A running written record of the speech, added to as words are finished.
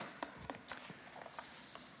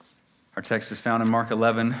Our text is found in Mark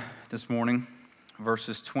 11 this morning,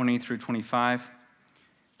 verses 20 through 25.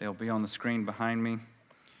 They'll be on the screen behind me.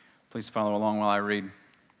 Please follow along while I read.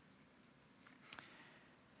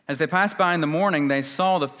 As they passed by in the morning, they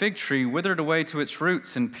saw the fig tree withered away to its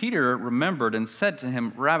roots, and Peter remembered and said to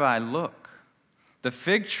him, "Rabbi, look, the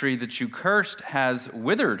fig tree that you cursed has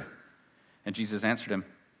withered." And Jesus answered him,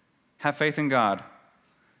 "Have faith in God.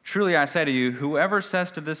 Truly I say to you, whoever says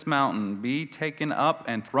to this mountain, 'Be taken up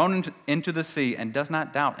and thrown into the sea,' and does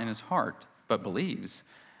not doubt in his heart, but believes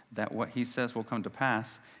that what he says will come to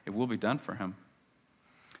pass, it will be done for him.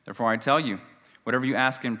 Therefore I tell you, whatever you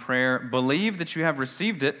ask in prayer, believe that you have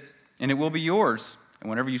received it, and it will be yours. And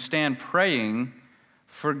whenever you stand praying,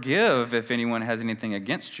 forgive if anyone has anything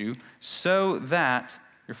against you, so that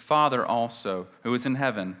your Father also, who is in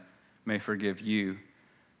heaven, may forgive you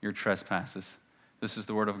your trespasses." This is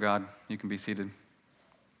the word of God. You can be seated.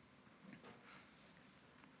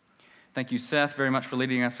 Thank you, Seth, very much for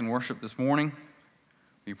leading us in worship this morning.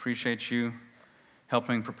 We appreciate you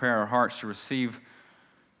helping prepare our hearts to receive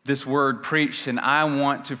this word preached, and I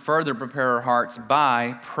want to further prepare our hearts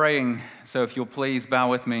by praying. So if you'll please bow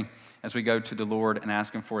with me as we go to the Lord and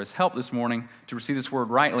ask Him for His help this morning to receive this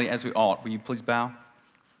word rightly as we ought. Will you please bow?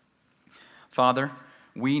 Father,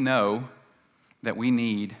 we know that we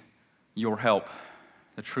need your help.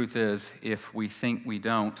 The truth is, if we think we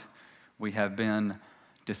don't, we have been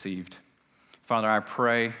deceived. Father, I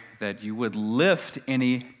pray that you would lift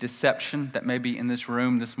any deception that may be in this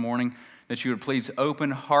room this morning, that you would please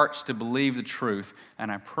open hearts to believe the truth,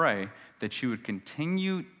 and I pray that you would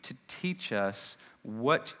continue to teach us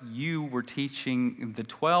what you were teaching the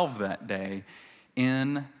 12 that day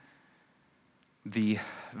in the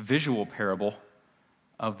visual parable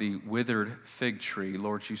of the withered fig tree.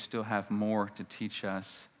 Lord, you still have more to teach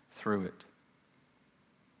us through it.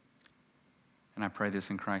 And I pray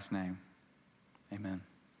this in Christ's name. Amen.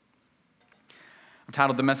 I've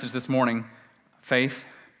titled the message this morning, Faith,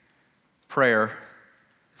 Prayer,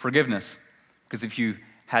 Forgiveness. Because if you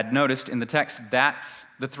had noticed in the text, that's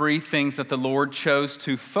the three things that the Lord chose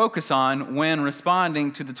to focus on when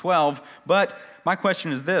responding to the 12. But my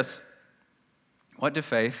question is this: what do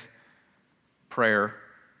faith, prayer,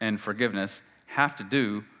 and forgiveness have to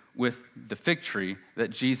do with the fig tree that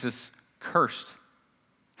Jesus cursed?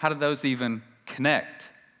 How did those even connect?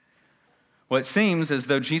 Well, it seems as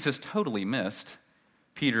though Jesus totally missed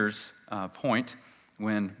Peter's point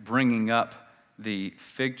when bringing up the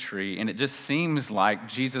fig tree, and it just seems like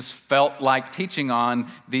Jesus felt like teaching on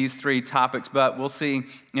these three topics, but we'll see,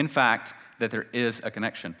 in fact, that there is a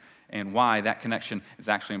connection, and why that connection is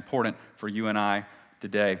actually important for you and I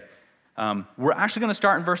today. We're actually going to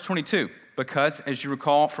start in verse 22 because, as you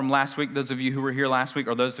recall from last week, those of you who were here last week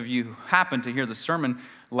or those of you who happened to hear the sermon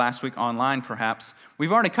last week online perhaps,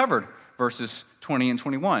 we've already covered verses 20 and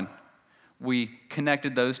 21. We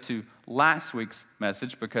connected those to last week's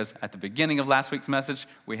message because at the beginning of last week's message,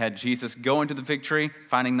 we had Jesus go into the fig tree,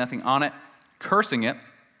 finding nothing on it, cursing it,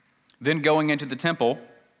 then going into the temple,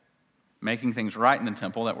 making things right in the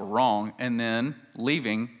temple that were wrong, and then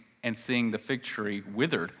leaving and seeing the fig tree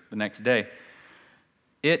withered the next day.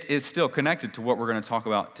 It is still connected to what we're going to talk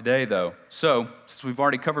about today, though. So, since we've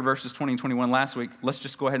already covered verses 20 and 21 last week, let's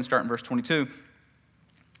just go ahead and start in verse 22,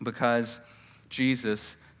 because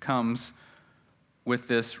Jesus comes with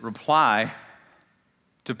this reply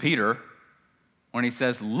to Peter when he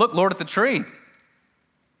says, "Look, Lord, at the tree."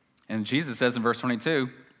 And Jesus says in verse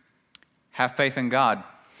 22, "Have faith in God."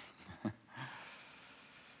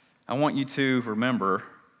 I want you to remember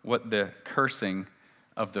what the cursing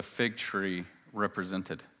of the fig tree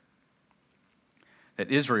represented. That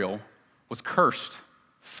Israel was cursed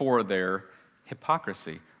for their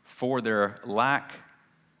hypocrisy, for their lack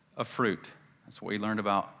of fruit. That's what we learned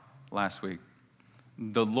about last week.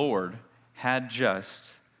 The Lord had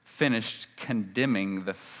just finished condemning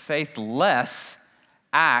the faithless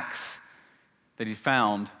acts that he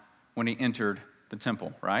found when he entered the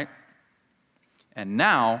temple, right? And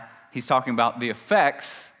now he's talking about the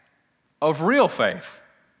effects of real faith.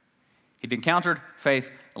 He'd encountered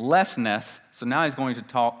faithlessness, so now he's going to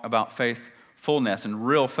talk about faithfulness and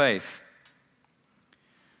real faith.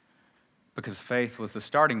 Because faith was the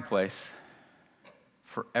starting place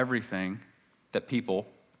for everything that people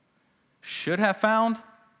should have found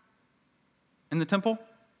in the temple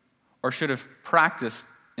or should have practiced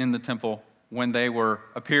in the temple when they were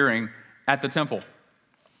appearing at the temple.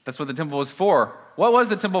 That's what the temple was for. What was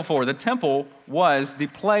the temple for? The temple was the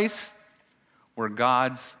place where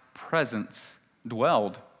God's presence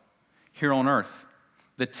dwelled here on earth.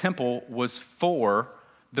 The temple was for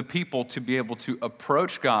the people to be able to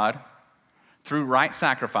approach God through right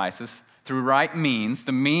sacrifices, through right means,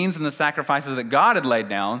 the means and the sacrifices that God had laid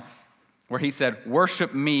down, where he said,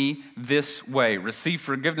 worship me this way, receive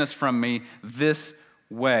forgiveness from me this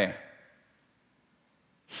way,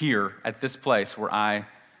 here at this place where I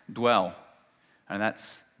dwell. And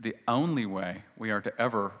that's the only way we are to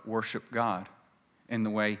ever worship God, in the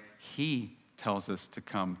way he tells us to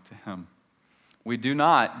come to him. We do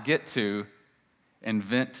not get to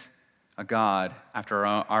invent a God after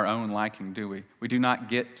our own liking, do we? We do not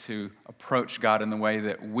get to approach God in the way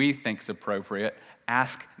that we think is appropriate.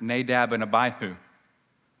 Ask Nadab and Abihu.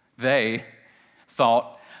 They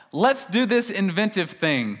thought, let's do this inventive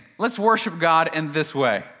thing. Let's worship God in this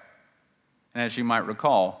way. And as you might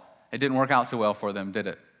recall, it didn't work out so well for them, did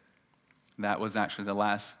it? That was actually the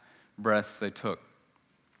last breaths they took.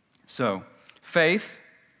 So, faith,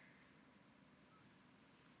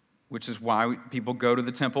 which is why people go to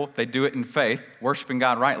the temple. They do it in faith, worshiping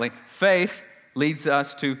God rightly. Faith leads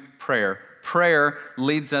us to prayer. Prayer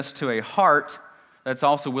leads us to a heart that's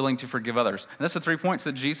also willing to forgive others. And that's the 3 points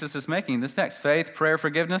that Jesus is making in this text. Faith, prayer,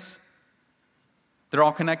 forgiveness. They're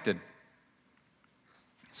all connected.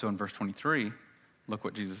 So in verse 23, look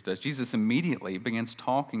what Jesus does. Jesus immediately begins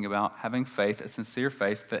talking about having faith, a sincere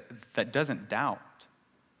faith that doesn't doubt.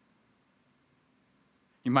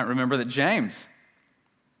 You might remember that James,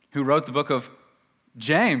 who wrote the book of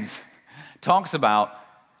James, talks about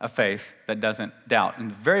a faith that doesn't doubt. In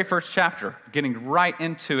the very first chapter, getting right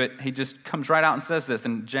into it, he just comes right out and says this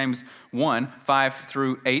in James 1, 5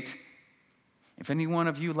 through 8. If any one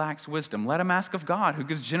of you lacks wisdom, let him ask of God, who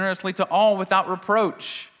gives generously to all without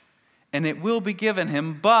reproach, and it will be given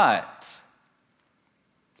him, but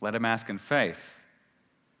let him ask in faith,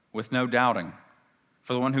 with no doubting.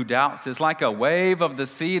 For the one who doubts is like a wave of the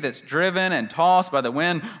sea that's driven and tossed by the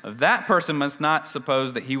wind. That person must not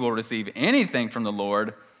suppose that he will receive anything from the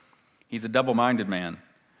Lord. He's a double-minded man,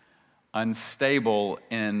 unstable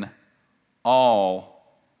in all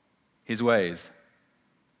his ways.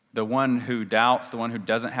 The one who doubts, the one who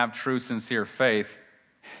doesn't have true, sincere faith,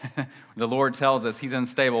 the Lord tells us he's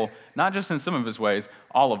unstable, not just in some of his ways,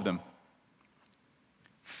 all of them.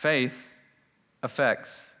 Faith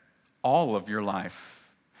affects all of your life,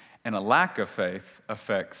 and a lack of faith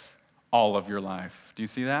affects all of your life. Do you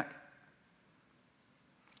see that?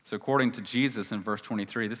 So according to Jesus in verse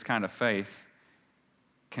 23, this kind of faith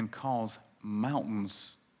can cause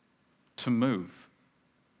mountains to move.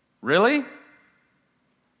 Really?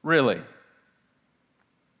 Really?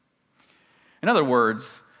 In other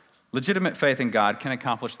words, legitimate faith in God can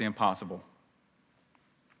accomplish the impossible.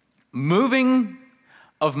 Moving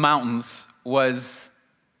of mountains was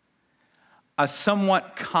a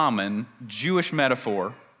somewhat common Jewish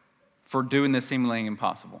metaphor for doing the seemingly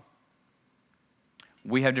impossible.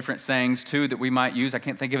 We have different sayings, too, that we might use. I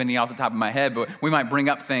can't think of any off the top of my head, but we might bring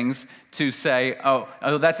up things to say, oh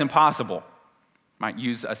that's impossible. Might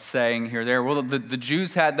use a saying here or there. Well, the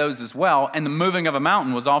Jews had those as well, and the moving of a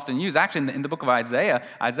mountain was often used. Actually, in the book of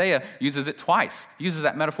Isaiah uses it twice. He uses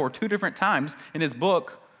that metaphor 2 different times in his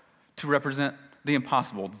book to represent the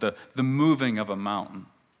impossible, the moving of a mountain,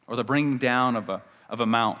 or the bringing down of a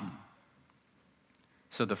mountain.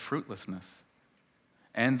 So the fruitlessness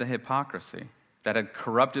and the hypocrisy that had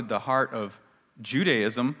corrupted the heart of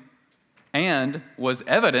Judaism and was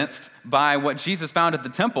evidenced by what Jesus found at the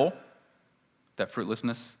temple, that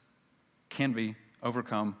fruitlessness can be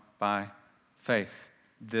overcome by faith.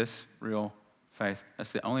 This real faith.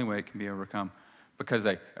 That's the only way it can be overcome. Because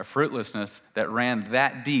a fruitlessness that ran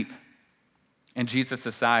that deep in Jesus'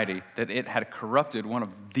 society, that it had corrupted one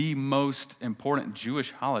of the most important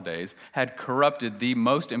Jewish holidays, had corrupted the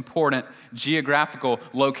most important geographical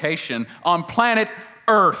location on planet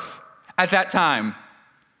Earth at that time.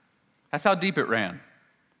 That's how deep it ran.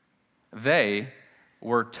 They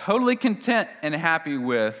were totally content and happy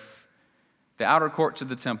with the outer courts of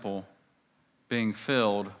the temple being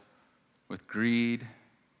filled with greed,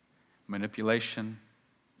 manipulation,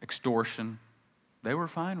 extortion. They were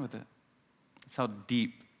fine with it. That's how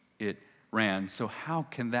deep it ran. So how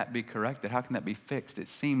can that be corrected? How can that be fixed? It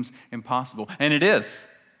seems impossible. And it is.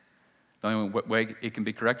 The only way it can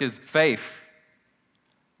be corrected is faith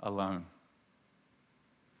alone.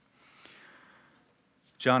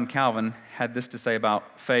 John Calvin had this to say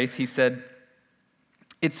about faith. He said,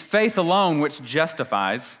 "It's faith alone which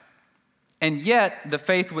justifies, and yet the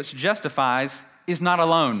faith which justifies is not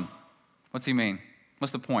alone." What's he mean?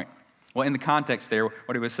 What's the point? Well, in the context there,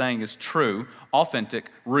 what he was saying is true,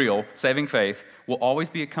 authentic, real, saving faith will always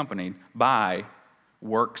be accompanied by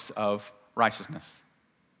works of righteousness.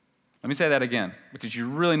 Let me say that again, because you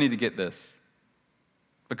really need to get this.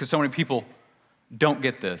 Because so many people don't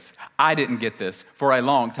get this. I didn't get this for a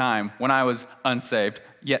long time when I was unsaved,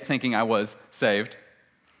 yet thinking I was saved.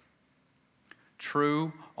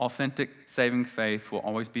 True, authentic, saving faith will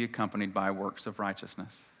always be accompanied by works of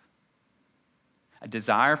righteousness. A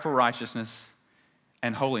desire for righteousness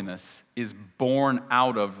and holiness is born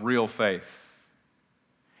out of real faith.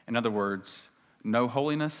 In other words, no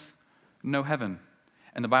holiness, no heaven.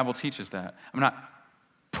 And the Bible teaches that. I'm not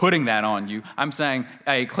putting that on you. I'm saying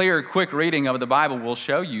a clear, quick reading of the Bible will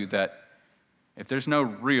show you that if there's no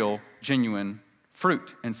real, genuine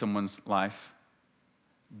fruit in someone's life,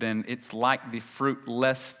 then it's like the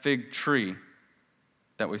fruitless fig tree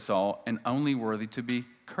that we saw and only worthy to be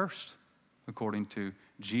cursed, according to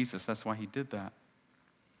Jesus. That's why he did that.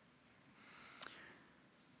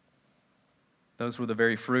 Those were the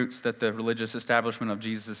very fruits that the religious establishment of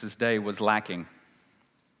Jesus' day was lacking.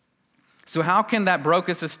 So how can that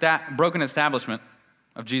broken establishment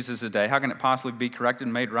of Jesus' day, how can it possibly be corrected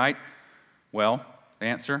and made right? Well, the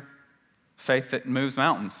answer, faith that moves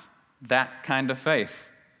mountains. That kind of faith.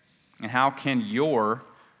 And how can your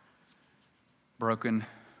broken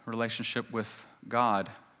relationship with God,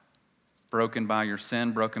 broken by your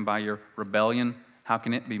sin, broken by your rebellion, how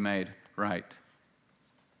can it be made right?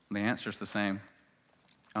 The answer is the same.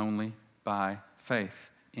 Only by faith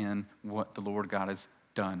in what the Lord God has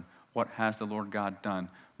done. What has the Lord God done?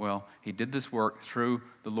 Well, he did this work through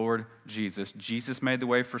the Lord Jesus. Jesus made the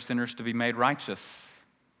way for sinners to be made righteous,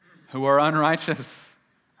 who are unrighteous.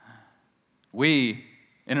 We,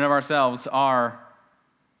 in and of ourselves, are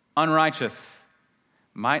unrighteous.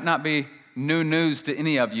 Might not be new news to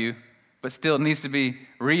any of you, but still needs to be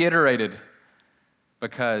reiterated.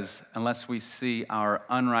 Because unless we see our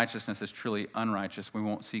unrighteousness as truly unrighteous, we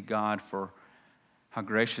won't see God for how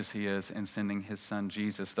gracious he is in sending his son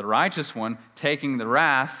Jesus, the righteous one taking the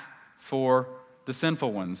wrath for the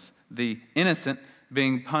sinful ones, the innocent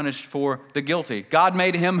being punished for the guilty. God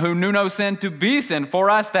made him who knew no sin to be sin for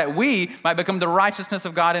us, that we might become the righteousness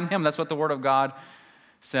of God in him. That's what the Word of God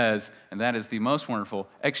says, and that is the most wonderful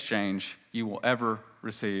exchange you will ever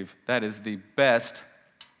receive. That is the best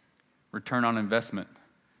return on investment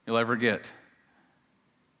you'll ever get.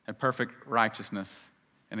 A perfect righteousness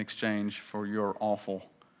in exchange for your awful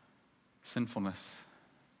sinfulness.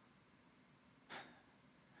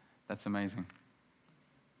 That's amazing.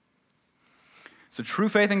 So true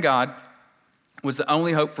faith in God was the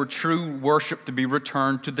only hope for true worship to be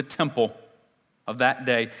returned to the temple of that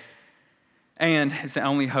day. And it's the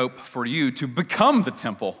only hope for you to become the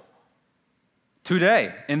temple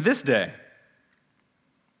today, in this day.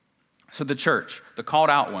 So the church, the called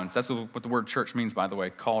out ones, that's what the word church means, by the way,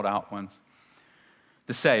 called out ones.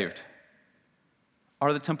 The saved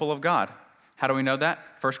are the temple of God. How do we know that?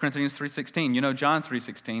 1 Corinthians 3:16. You know John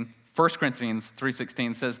 3:16. 1 Corinthians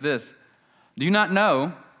 3:16 says this, "Do you not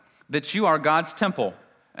know that you are God's temple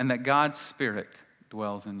and that God's Spirit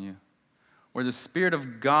dwells in you?" Where the Spirit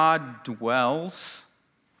of God dwells,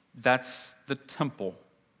 that's the temple.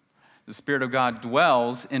 The Spirit of God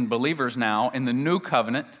dwells in believers now in the new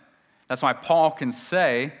covenant. That's why Paul can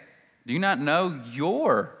say, "Do you not know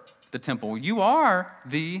you're the temple? You are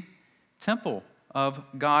the temple of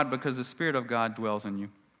God because the Spirit of God dwells in you."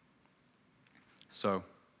 So,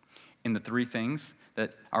 in the three things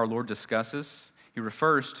that our Lord discusses, he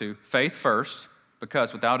refers to faith first,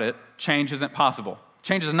 because without it, change isn't possible.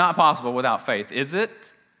 Change is not possible without faith, is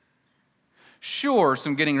it? Sure,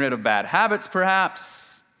 some getting rid of bad habits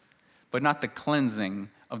perhaps, but not the cleansing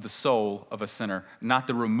of the soul of a sinner, not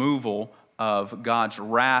the removal of God's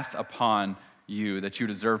wrath upon you that you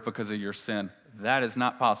deserve because of your sin. That is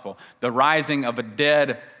not possible. The rising of a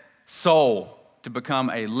dead soul to become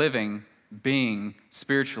a living being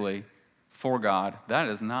spiritually for God, that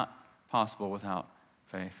is not possible without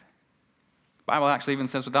faith. The Bible actually even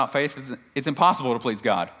says without faith, it's impossible to please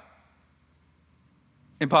God.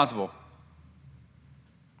 Impossible.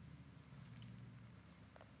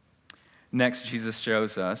 Next, Jesus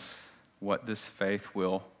shows us what this faith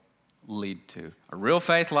will lead to. A real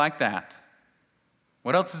faith like that,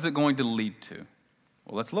 what else is it going to lead to?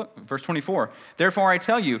 Well, let's look. Verse 24. "Therefore I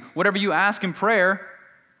tell you, whatever you ask in prayer,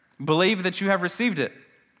 believe that you have received it,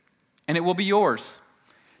 and it will be yours."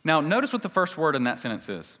 Now, notice what the first word in that sentence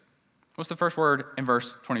is. What's the first word in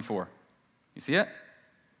verse 24? You see it?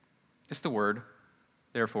 It's the word,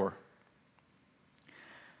 therefore.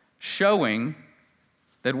 Showing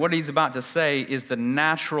that what he's about to say is the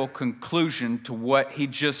natural conclusion to what he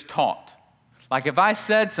just taught. Like if I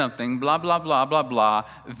said something, blah, blah, blah, blah, blah,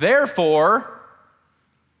 therefore,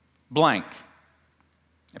 blank.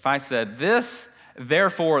 If I said this,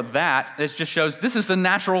 therefore that, it just shows this is the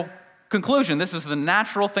natural conclusion. This is the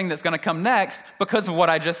natural thing that's going to come next because of what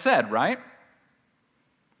I just said, right?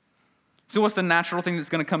 So what's the natural thing that's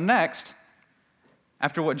going to come next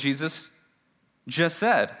after what Jesus just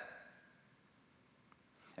said?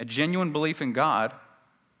 A genuine belief in God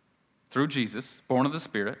through Jesus, born of the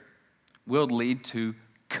Spirit, will lead to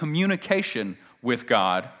communication with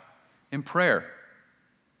God in prayer.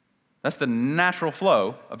 That's the natural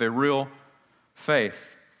flow of a real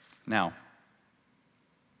faith. Now,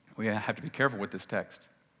 we have to be careful with this text.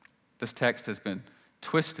 This text has been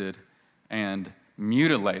twisted and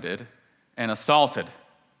mutilated and assaulted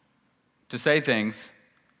to say things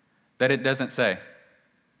that it doesn't say.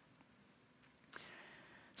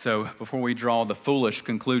 So before we draw the foolish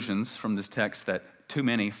conclusions from this text that too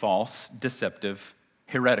many false, deceptive,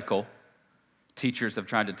 heretical teachers have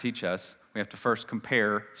tried to teach us, we have to first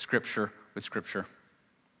compare Scripture with Scripture.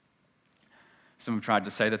 Some have tried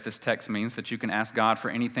to say that this text means that you can ask God for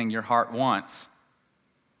anything your heart wants.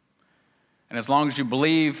 And as long as you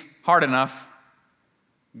believe hard enough,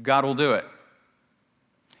 God will do it.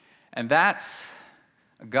 And that's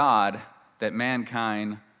a God that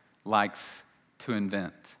mankind likes to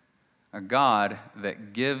invent. A God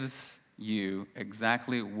that gives you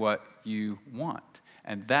exactly what you want.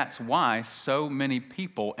 And that's why so many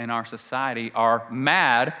people in our society are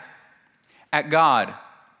mad at God.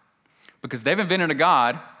 Because they've invented a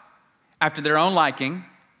God after their own liking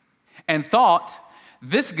and thought,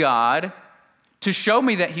 this God, to show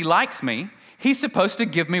me that he likes me, he's supposed to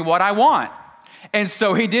give me what I want. And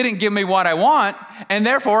so he didn't give me what I want, and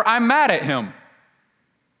therefore I'm mad at him.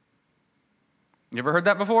 You ever heard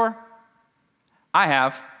that before? I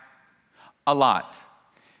have, a lot.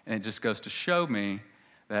 And it just goes to show me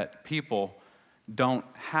that people don't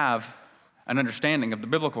have an understanding of the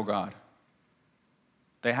biblical God.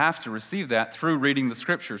 They have to receive that through reading the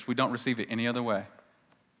Scriptures. We don't receive it any other way.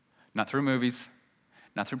 Not through movies,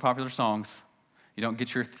 not through popular songs. You don't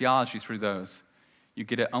get your theology through those. You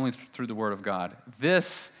get it only through the Word of God.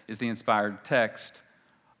 This is the inspired text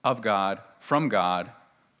of God, from God,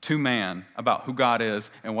 to man, about who God is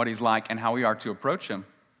and what he's like and how we are to approach him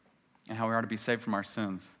and how we are to be saved from our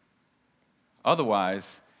sins. Otherwise,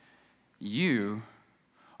 you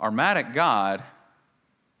are mad at God,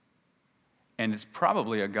 and it's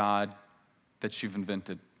probably a God that you've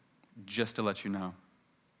invented, just to let you know.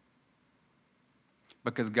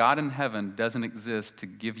 Because God in heaven doesn't exist to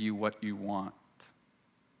give you what you want.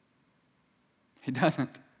 He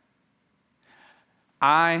doesn't.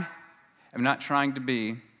 I am not trying to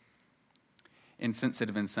be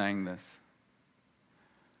insensitive in saying this,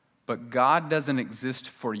 but God doesn't exist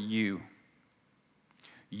for you.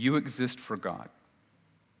 You exist for God.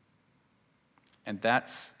 And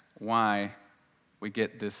that's why we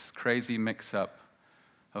get this crazy mix-up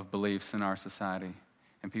of beliefs in our society.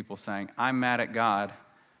 And people saying, I'm mad at God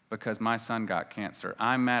because my son got cancer.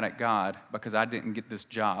 I'm mad at God because I didn't get this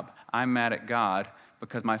job. I'm mad at God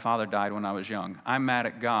because my father died when I was young. I'm mad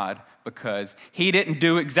at God because he didn't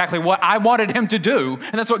do exactly what I wanted him to do,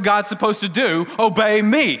 and that's what God's supposed to do, obey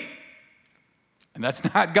me. And that's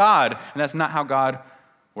not God, and that's not how God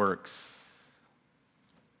works.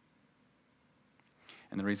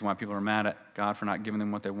 And the reason why people are mad at God for not giving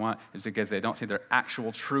them what they want is because they don't see their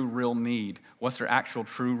actual, true, real need. What's their actual,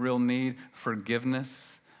 true, real need? Forgiveness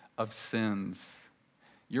of sins.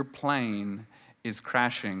 Your plane is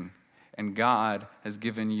crashing, and God has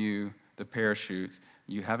given you the parachute.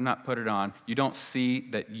 You have not put it on. You don't see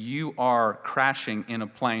that you are crashing in a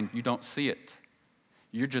plane. You don't see it.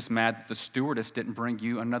 You're just mad that the stewardess didn't bring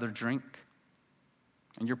you another drink.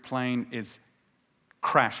 And your plane is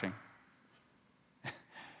crashing.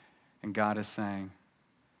 And God is saying,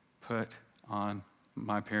 put on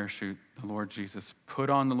my parachute, the Lord Jesus. Put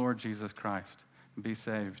on the Lord Jesus Christ and be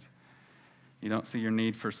saved. You don't see your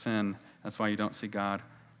need for sin. That's why you don't see God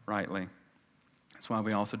rightly. That's why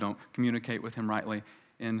we also don't communicate with him rightly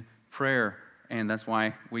in prayer. And that's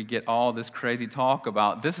why we get all this crazy talk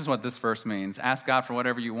about, this is what this verse means. Ask God for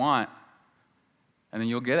whatever you want, and then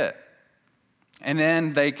you'll get it. And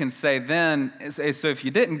then they can say so if you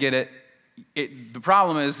didn't get it, the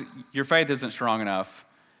problem is your faith isn't strong enough,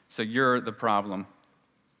 so you're the problem.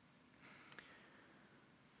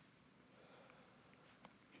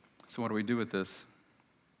 So what do we do with this?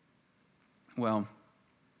 Well,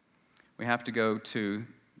 we have to go to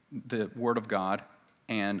the Word of God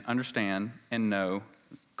and understand and know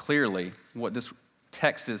clearly what this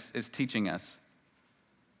text is teaching us.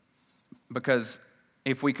 Because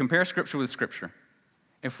if we compare Scripture with Scripture,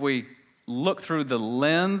 if we look through the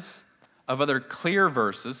lens of other clear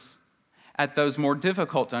verses at those more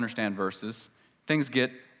difficult to understand verses, things get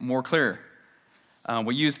more clear.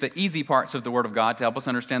 We use the easy parts of the Word of God to help us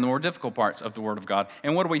understand the more difficult parts of the Word of God.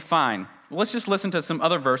 And what do we find? Well, let's just listen to some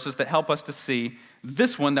other verses that help us to see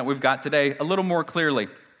this one that we've got today a little more clearly.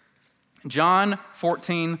 John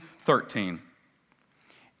 14:13.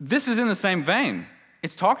 This is in the same vein.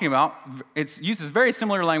 It uses very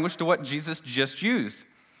similar language to what Jesus just used.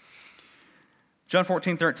 John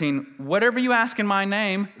 14:13, whatever you ask in my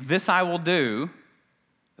name, this I will do,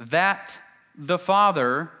 that the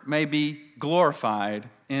Father may be glorified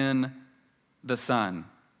in the Son.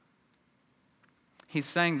 He's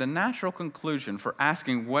saying the natural conclusion for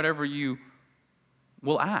asking whatever you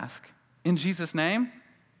will ask in Jesus' name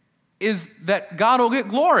is that God will get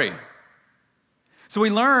glory. So we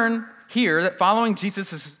learn here that following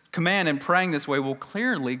Jesus' command and praying this way will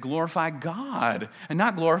clearly glorify God and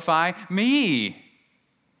not glorify me.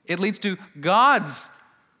 It leads to God's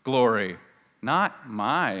glory, not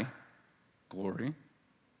my glory.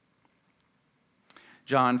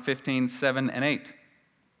 John 15:7-8.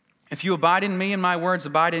 If you abide in me and my words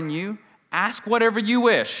abide in you, ask whatever you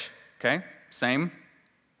wish. Okay, same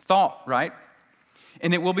thought, right?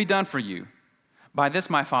 And it will be done for you. By this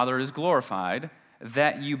my Father is glorified,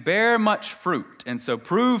 that you bear much fruit, and so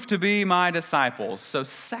prove to be my disciples. So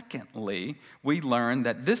secondly, we learn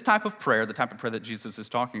that this type of prayer, the type of prayer that Jesus is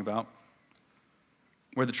talking about,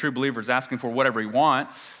 where the true believer is asking for whatever he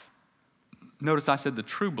wants, notice I said the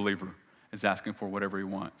true believer is asking for whatever he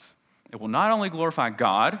wants. It will not only glorify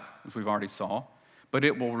God, as we've already saw, but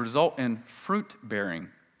it will result in fruit bearing.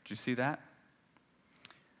 Did you see that?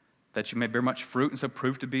 That you may bear much fruit and so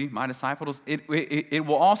prove to be my disciples. It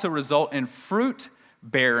will also result in fruit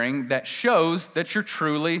bearing that shows that you're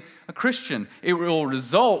truly a Christian. It will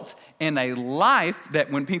result in a life that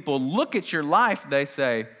when people look at your life, they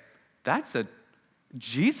say, that's a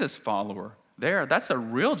Jesus follower there. That's a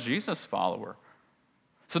real Jesus follower.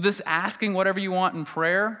 So this asking whatever you want in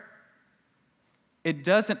prayer, it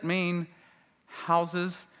doesn't mean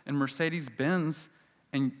houses and Mercedes-Benz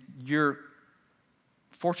and your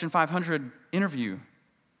Fortune 500 interview.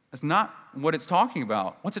 That's not what it's talking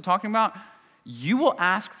about. What's it talking about? You will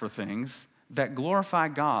ask for things that glorify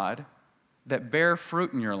God, that bear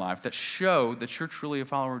fruit in your life, that show that you're truly a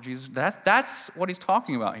follower of Jesus. That's what he's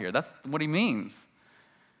talking about here. That's what he means.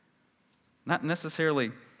 Not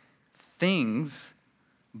necessarily things,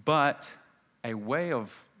 but a way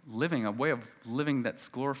of living that's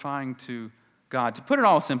glorifying to God. To put it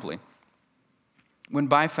all simply, when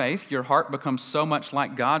by faith your heart becomes so much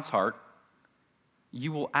like God's heart,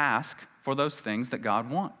 you will ask for those things that God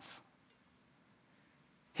wants.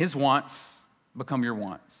 His wants become your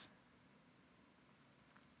wants.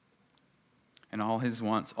 And all his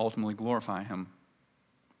wants ultimately glorify him.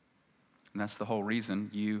 And that's the whole reason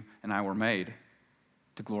you and I were made,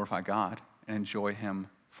 to glorify God and enjoy him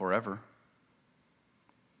forever.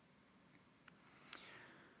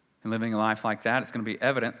 And living a life like that, it's going to be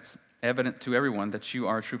evident to everyone that you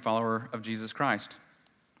are a true follower of Jesus Christ.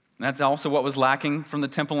 And that's also what was lacking from the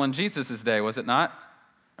temple in Jesus' day, was it not?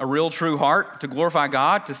 A real true heart to glorify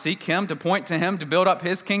God, to seek him, to point to him, to build up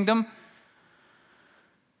his kingdom.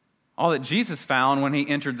 All that Jesus found when he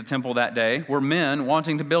entered the temple that day were men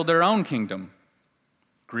wanting to build their own kingdom.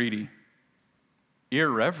 Greedy,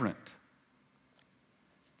 irreverent.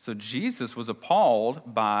 So Jesus was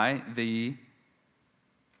appalled by the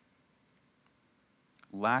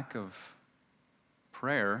lack of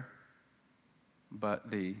prayer, but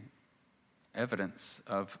the evidence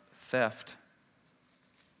of theft.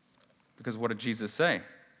 Because what did Jesus say?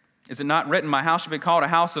 Is it not written, my house shall be called a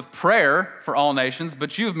house of prayer for all nations,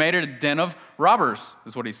 but you've made it a den of robbers,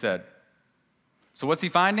 is what he said. So what's he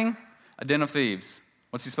finding? A den of thieves.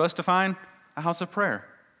 What's he supposed to find? A house of prayer.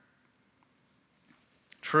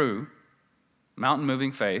 True,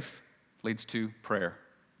 mountain-moving faith leads to prayer.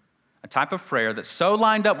 A type of prayer that's so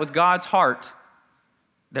lined up with God's heart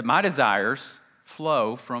that my desires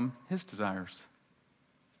flow from his desires.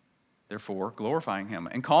 Therefore, glorifying him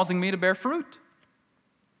and causing me to bear fruit.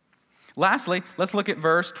 Lastly, let's look at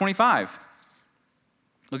verse 25.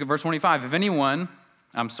 Look at verse 25.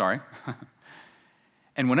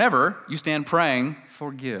 And whenever you stand praying,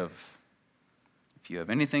 forgive if you have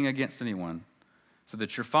anything against anyone, so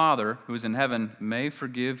that your Father who is in heaven may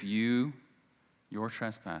forgive you your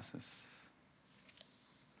trespasses.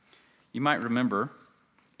 You might remember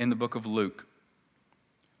in the book of Luke,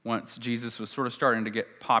 once Jesus was sort of starting to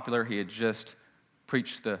get popular, he had just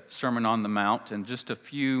preached the Sermon on the Mount, and just a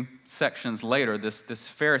few sections later, this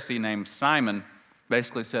Pharisee named Simon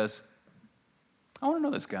basically says, I want to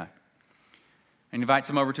know this guy. And invites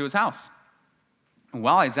him over to his house. And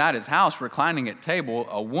while he's at his house, reclining at table,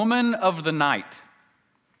 a woman of the night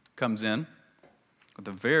comes in with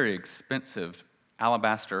a very expensive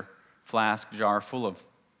alabaster flask jar full of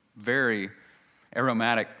very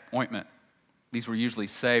aromatic ointment. These were usually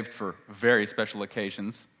saved for very special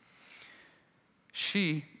occasions.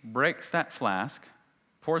 She breaks that flask,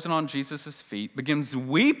 pours it on Jesus' feet, begins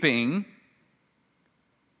weeping.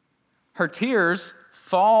 Her tears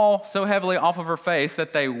fall so heavily off of her face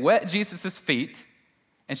that they wet Jesus' feet,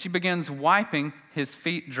 and she begins wiping his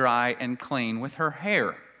feet dry and clean with her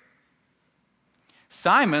hair.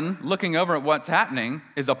 Simon, looking over at what's happening,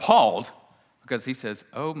 is appalled because he says,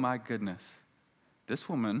 "Oh my goodness, this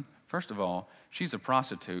woman, first of all, she's a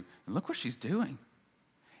prostitute, and look what she's doing."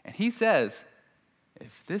 And he says,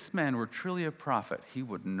 if this man were truly a prophet, he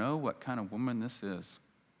would know what kind of woman this is.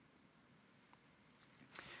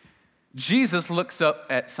 Jesus looks up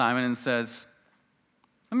at Simon and says,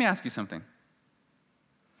 let me ask you something.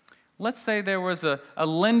 Let's say there was a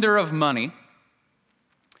lender of money,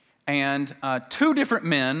 and two different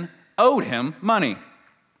men owed him money.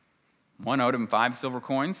 One owed him 5 silver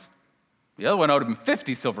coins. The other one owed him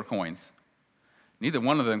 50 silver coins. Neither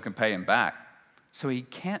one of them can pay him back. So he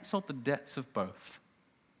canceled the debts of both.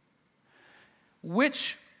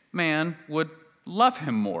 Which man would love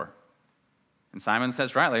him more? And Simon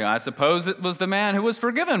says rightly, I suppose it was the man who was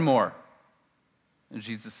forgiven more. And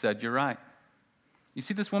Jesus said, you're right. You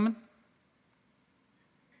see this woman?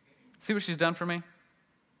 See what she's done for me?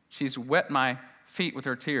 She's wet my feet with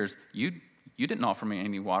her tears. You didn't offer me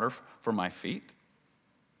any water for my feet.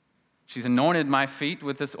 She's anointed my feet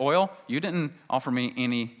with this oil. You didn't offer me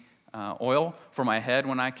any oil for my head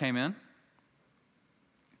when I came in.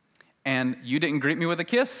 And you didn't greet me with a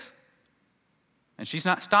kiss. And she's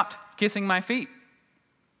not stopped kissing my feet.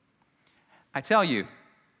 I tell you,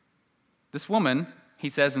 this woman, he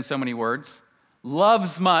says in so many words,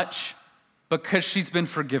 loves much because she's been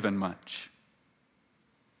forgiven much.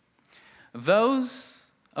 Those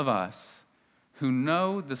of us who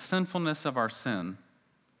know the sinfulness of our sin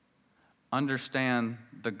understand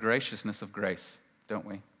the graciousness of grace, don't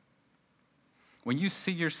we? When you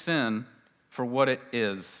see your sin for what it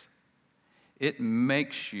is, it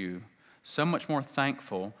makes you so much more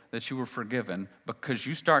thankful that you were forgiven because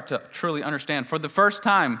you start to truly understand for the first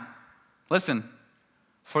time, listen,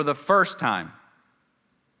 for the first time,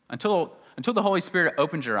 until the Holy Spirit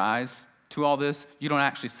opens your eyes to all this, you don't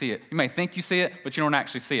actually see it. You may think you see it, but you don't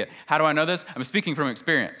actually see it. How do I know this? I'm speaking from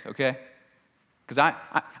experience, okay? Because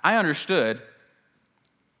I understood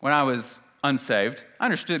when I was unsaved, I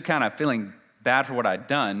understood kind of feeling bad for what I'd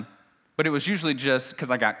done, but it was usually just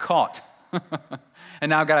because I got caught. And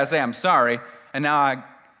now I've got to say I'm sorry, and now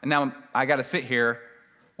I got to sit here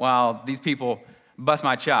while these people bust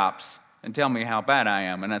my chops and tell me how bad I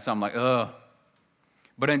am, and that's I'm like, ugh.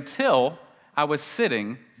 But until I was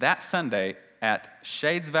sitting that Sunday at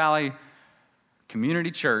Shades Valley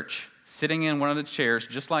Community Church, sitting in one of the chairs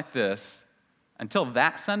just like this, until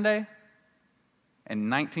that Sunday in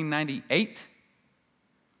 1998,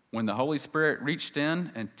 when the Holy Spirit reached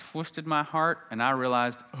in and twisted my heart, and I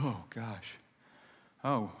realized, oh gosh,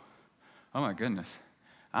 oh my goodness,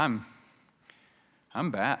 I'm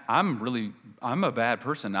bad. I'm a bad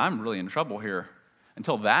person. I'm really in trouble here.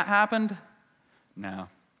 Until that happened, no,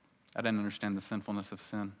 I didn't understand the sinfulness of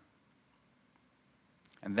sin.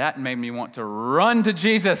 And that made me want to run to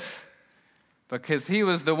Jesus because he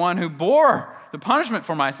was the one who bore the punishment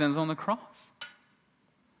for my sins on the cross.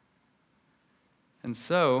 And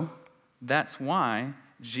so, that's why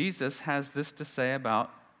Jesus has this to say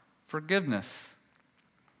about forgiveness.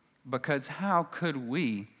 Because how could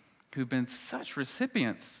we, who've been such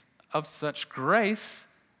recipients of such grace,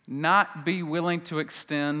 not be willing to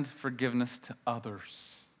extend forgiveness to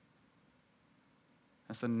others?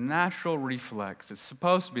 That's a natural reflex. It's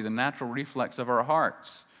supposed to be the natural reflex of our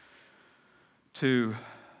hearts to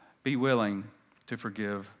be willing to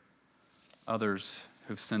forgive others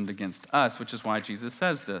who've sinned against us, which is why Jesus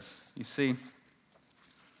says this. You see,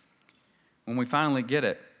 when we finally get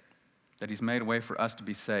it, that he's made a way for us to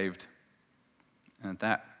be saved, and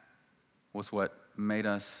that was what made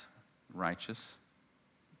us righteous,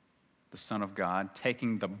 the Son of God,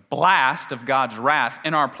 taking the blast of God's wrath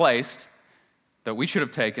in our place that we should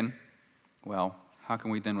have taken, well, how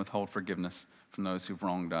can we then withhold forgiveness from those who've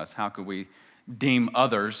wronged us? How could we deem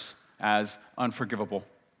others as unforgivable,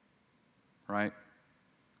 right?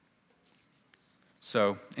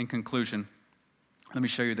 So, in conclusion, let me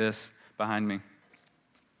show you this behind me.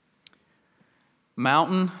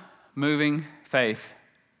 Mountain-moving faith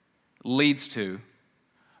leads to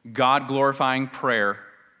God-glorifying prayer,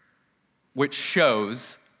 which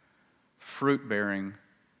shows fruit-bearing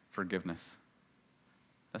forgiveness.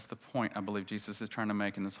 That's the point I believe Jesus is trying to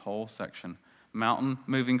make in this whole section.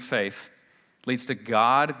 mountain-moving faith leads to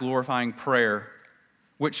God-glorifying prayer,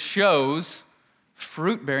 which shows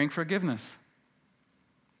fruit-bearing forgiveness.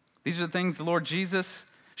 These are the things the Lord Jesus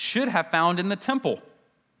should have found in the temple.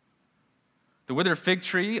 The withered fig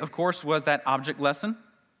tree, of course, was that object lesson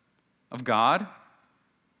of God,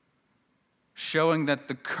 showing that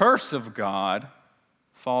the curse of God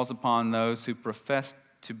falls upon those who profess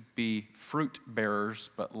to be fruit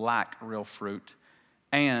bearers but lack real fruit,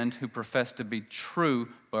 and who profess to be true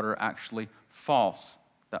but are actually false.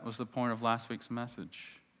 That was the point of last week's message.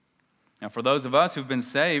 Now, for those of us who've been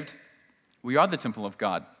saved, we are the temple of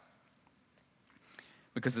God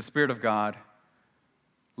because the Spirit of God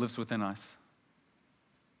lives within us.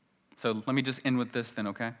 So let me just end with this then,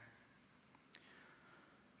 okay?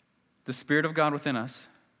 The Spirit of God within us,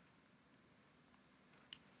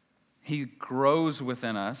 He grows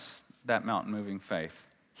within us that mountain-moving faith.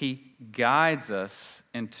 He guides us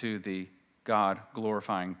into the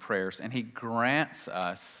God-glorifying prayers, and He grants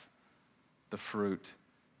us the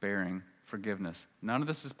fruit-bearing forgiveness. None of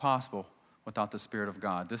this is possible without the Spirit of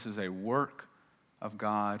God. This is a work of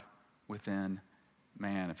God within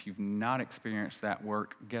man. If you've not experienced that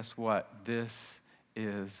work, guess what? This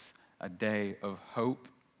is a day of hope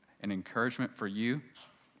and encouragement for you,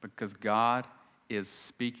 because God is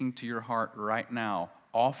speaking to your heart right now,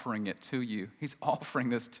 offering it to you. He's offering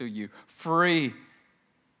this to you free.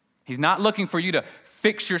 He's not looking for you to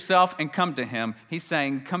fix yourself and come to Him. He's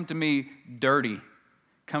saying, come to me dirty.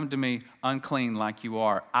 Come to me unclean like you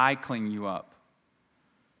are. I clean you up.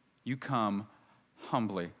 You come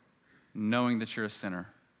humbly, knowing that you're a sinner,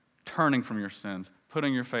 turning from your sins,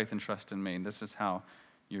 putting your faith and trust in me. And this is how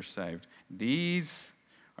you're saved. These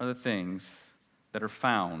are the things that are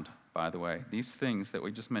found, by the way. These things that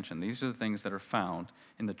we just mentioned, these are the things that are found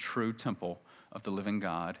in the true temple of the living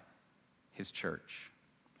God, His church.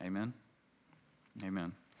 Amen?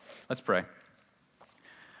 Amen. Let's pray.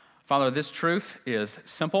 Father, this truth is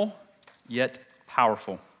simple yet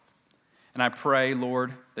powerful. And I pray,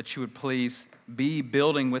 Lord, that you would please be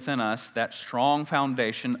building within us that strong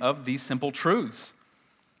foundation of these simple truths.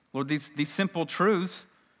 Lord, these simple truths,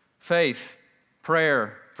 faith,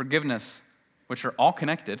 prayer, forgiveness, which are all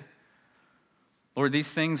connected, Lord, these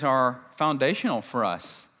things are foundational for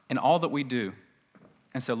us in all that we do.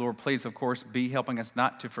 And so, Lord, please, of course, be helping us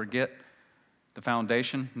not to forget the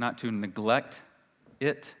foundation, not to neglect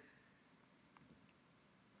it.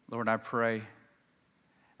 Lord, I pray,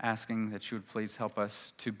 asking that you would please help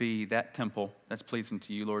us to be that temple that's pleasing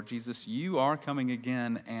to you. Lord Jesus, you are coming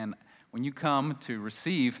again, and when you come to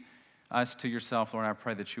receive us to yourself, Lord, I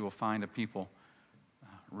pray that you will find a people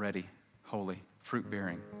ready, holy,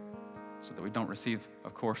 fruit-bearing, so that we don't receive,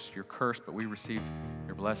 of course, your curse, but we receive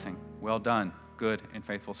your blessing. Well done, good and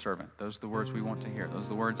faithful servant. Those are the words we want to hear. Those are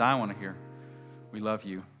the words I want to hear. We love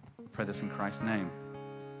you. We pray this in Christ's name.